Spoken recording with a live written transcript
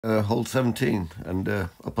Hole 17, and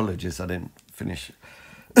apologies I didn't finish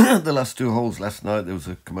the last two holes last night. There was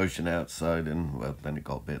a commotion outside, and well, then it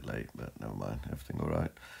got a bit late, but never mind, everything all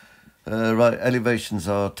right. Right, elevations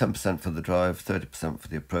are 10% for the drive, 30% for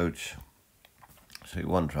the approach. So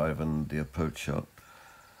one drive and the approach shot,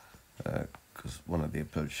 because one of the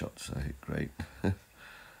approach shots I hit great.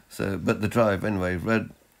 So, but the drive anyway, red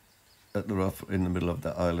at the rough in the middle of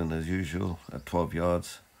the island as usual at 12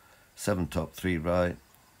 yards, 7 top, 3 right,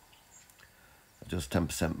 just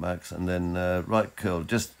 10% max, and then right curl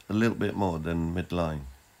just a little bit more than midline,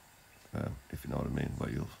 if you know what I mean. Well,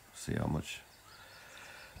 you'll see how much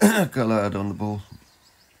curl I had on the ball.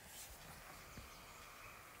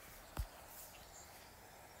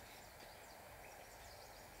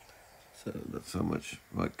 So that's how much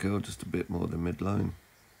right curl, just a bit more than midline.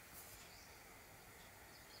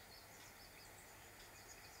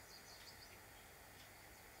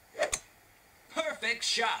 Perfect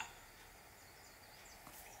shot.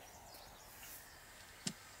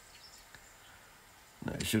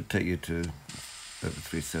 Now it should take you to over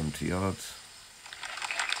 370 yards.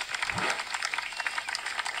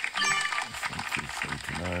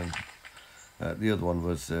 379. The other one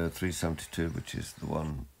was 372, which is the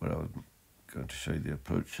one where I was going to show you the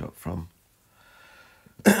approach shot from.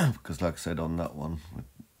 Because like I said, on that one, I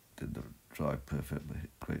did the drive perfect, but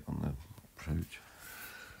hit great on the approach.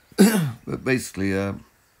 But basically,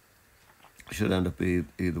 should end up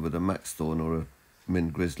either with a max thorn or a min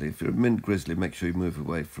grizzly. If you're a min grizzly, make sure you move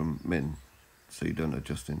away from min, so you don't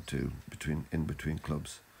adjust in between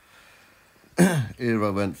clubs. Here I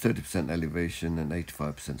went 30% elevation and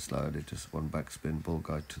 85% slider, just one backspin, ball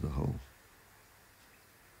guide to the hole.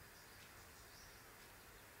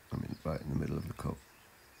 I mean, right in the middle of the cup.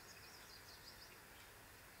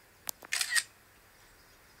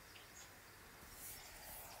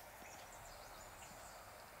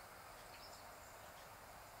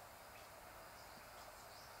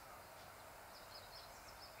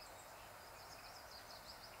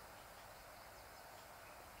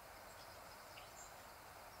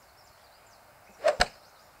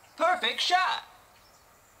 Perfect shot.